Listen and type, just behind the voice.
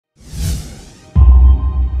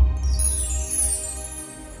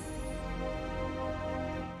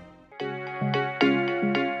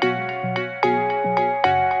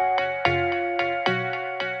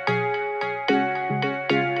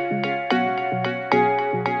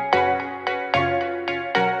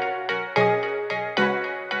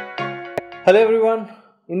Hello everyone,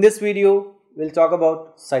 in this video we'll talk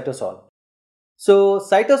about cytosol. So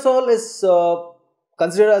cytosol is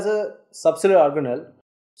considered as a subcellular organelle.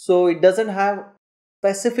 So it doesn't have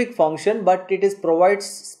specific function, but it provides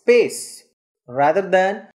space rather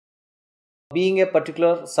than being a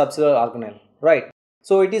particular subcellular organelle, right?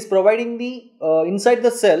 So it is providing the inside the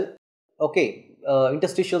cell,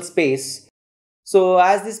 interstitial space. So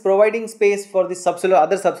as this providing space for the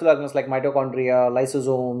other subcellular organelles like mitochondria,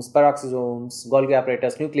 lysosomes, peroxisomes, Golgi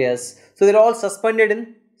apparatus, nucleus. So they are all suspended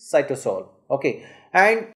in cytosol. Okay,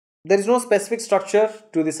 and there is no specific structure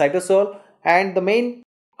to the cytosol, and the main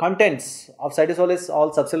contents of cytosol is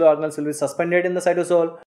all subcellular organelles will be suspended in the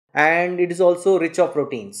cytosol, and it is also rich of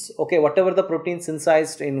proteins. Okay, whatever the proteins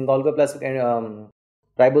synthesized in Golgi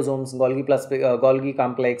ribosomes, Golgi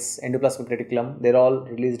complex, endoplasmic reticulum, they are all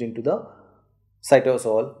released into the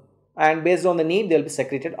cytosol, and based on the need they will be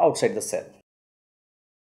secreted outside the cell.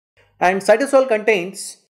 And cytosol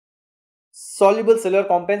contains soluble cellular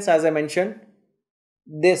components, as I mentioned.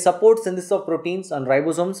 They support synthesis of proteins and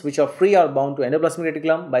ribosomes which are free or bound to endoplasmic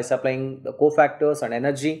reticulum by supplying the cofactors and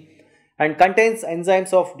energy, and contains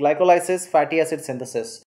enzymes of glycolysis, fatty acid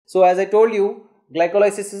synthesis. So as I told you,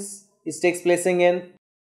 glycolysis takes place in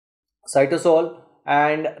cytosol,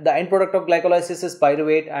 and the end product of glycolysis is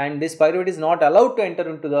pyruvate, and this pyruvate is not allowed to enter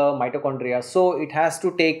into the mitochondria. So it has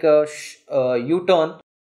to take a U-turn,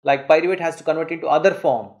 like pyruvate has to convert into other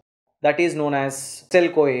form that is known as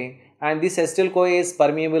acetyl-CoA, and this acetyl-CoA is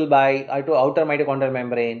permeable by outer mitochondrial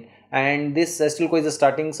membrane, and this acetyl-CoA is the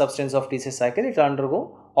starting substance of TCA cycle. It will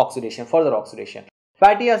undergo oxidation, further oxidation.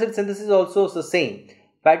 Fatty acid synthesis is also the same.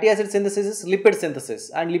 Fatty acid synthesis is lipid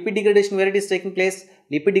synthesis, and lipid degradation, where it is taking place?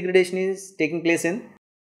 Lipid degradation is taking place in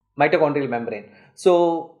mitochondrial membrane.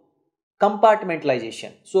 So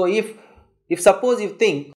compartmentalization. So if suppose you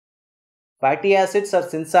think fatty acids are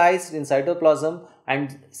synthesized in cytoplasm,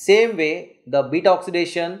 and same way the beta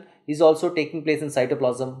oxidation is also taking place in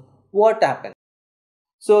cytoplasm, what happens?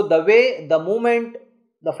 So the moment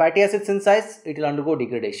the fatty acid synthesized, it will undergo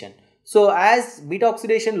degradation. So as beta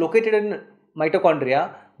oxidation located in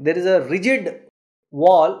mitochondria, there is a rigid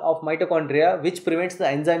wall of mitochondria which prevents the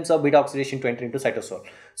enzymes of beta oxidation to enter into cytosol.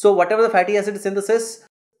 So whatever the fatty acid synthesis,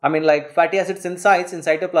 fatty acid synthesized in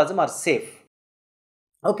cytoplasm are safe.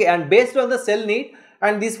 Okay, and based on the cell need,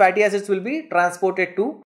 and these fatty acids will be transported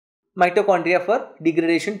to mitochondria for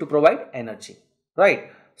degradation to provide energy,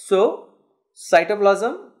 right? So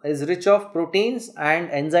cytoplasm is rich of proteins and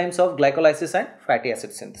enzymes of glycolysis and fatty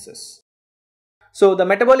acid synthesis. So the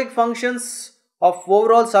metabolic functions of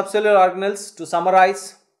overall subcellular organelles, to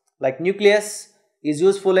summarize, like nucleus is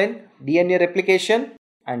useful in DNA replication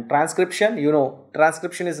and transcription. You know,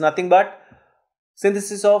 transcription is nothing but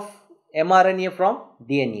synthesis of mRNA from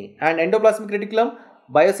DNA, and endoplasmic reticulum,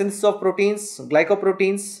 biosynthesis of proteins,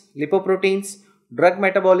 glycoproteins, lipoproteins, drug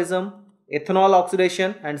metabolism, ethanol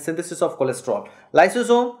oxidation and synthesis of cholesterol.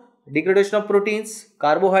 Lysosome, degradation of proteins,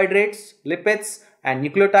 carbohydrates, lipids and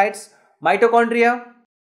nucleotides. Mitochondria,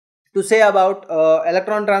 to say about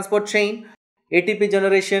electron transport chain, ATP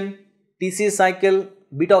generation, TCA cycle,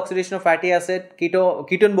 beta oxidation of fatty acid,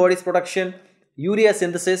 ketone bodies production, urea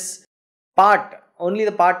synthesis, only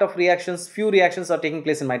the part of reactions, few reactions are taking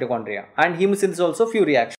place in mitochondria, and hemosynthesis also few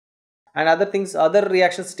reactions, and other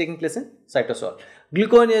reactions taking place in cytosol.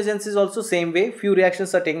 Gluconeogenesis also same way, few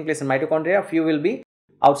reactions are taking place in mitochondria, few will be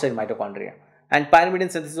outside mitochondria, and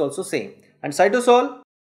pyrimidine synthesis also same. And cytosol,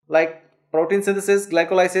 like protein synthesis,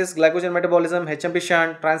 glycolysis, glycogen metabolism, HMP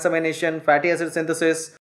shunt, transamination, fatty acid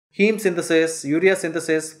synthesis, heme synthesis, urea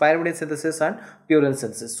synthesis, pyrimidine synthesis and purine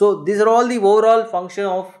synthesis. So these are all the overall function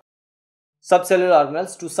of subcellular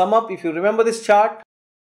organelles. To sum up, if you remember this chart,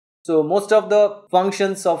 so most of the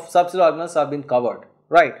functions of subcellular organelles have been covered,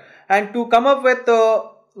 right? And to come up with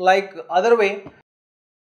other way,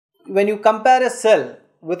 when you compare a cell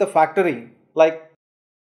with a factory, like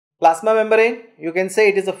plasma membrane, you can say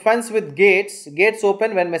it is a fence with gates. Gates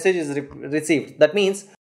open when message is received. That means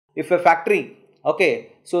if a factory,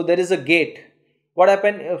 okay, so there is a gate. What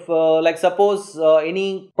happen if suppose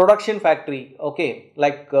any production factory, okay,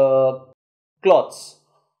 like cloths.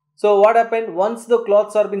 So what happened once the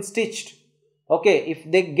cloths are been stitched, okay, if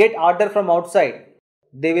they get order from outside,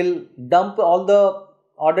 they will dump all the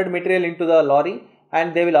ordered material into the lorry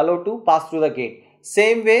and they will allow to pass through the gate.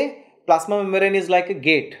 Same way, plasma membrane is like a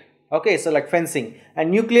gate. Okay, so like fencing.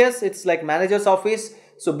 And nucleus, it's like manager's office.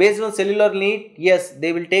 So based on cellular need, yes,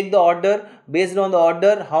 they will take the order. Based on the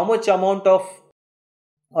order, how much amount of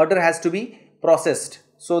order has to be processed.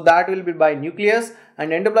 So that will be by nucleus.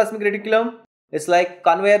 And endoplasmic reticulum, it's like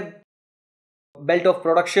conveyor belt of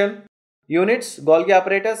production. units, Golgi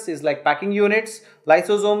apparatus is like packing units,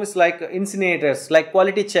 lysosome is like incinerators, like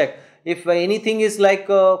quality check. If anything is like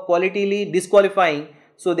qualityly disqualifying,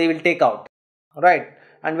 so they will take out, right?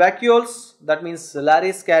 And vacuoles, that means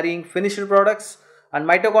Laris carrying finished products, and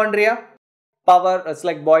mitochondria, power, it's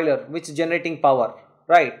like boiler which generating power,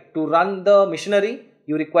 right? To run the machinery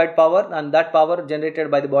you required power, and that power generated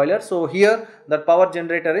by the boiler. So here the power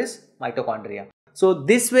generator is mitochondria. So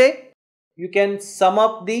this way you can sum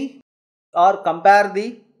up the or compare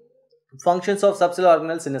the functions of subcellular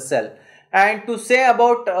organelles in a cell. And to say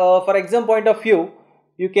about for exam point of view,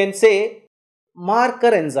 you can say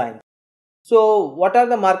marker enzymes. So what are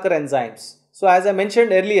the marker enzymes? So as I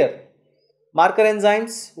mentioned earlier, marker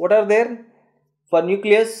enzymes, what are there? For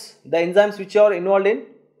nucleus, the enzymes which are involved in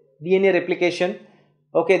DNA replication,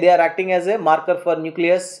 okay, they are acting as a marker for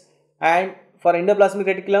nucleus. And for endoplasmic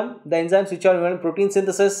reticulum, the enzymes which are involved in protein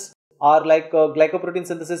synthesis are like glycoprotein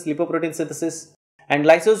synthesis, lipoprotein synthesis. And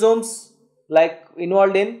lysosomes like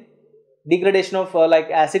involved in degradation of like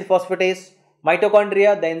acid phosphatase.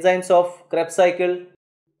 Mitochondria, the enzymes of Krebs cycle,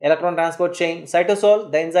 electron transport chain.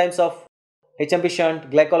 Cytosol, the enzymes of HMP shunt,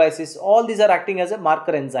 glycolysis. All these are acting as a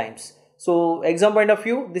marker enzymes. So exam point of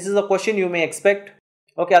view, this is a question you may expect.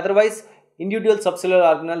 Okay, otherwise individual subcellular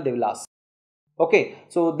organelle they will ask. Okay,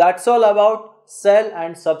 so that's all about cell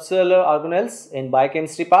and subcellular organelles in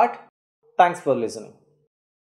biochemistry part. Thanks for listening.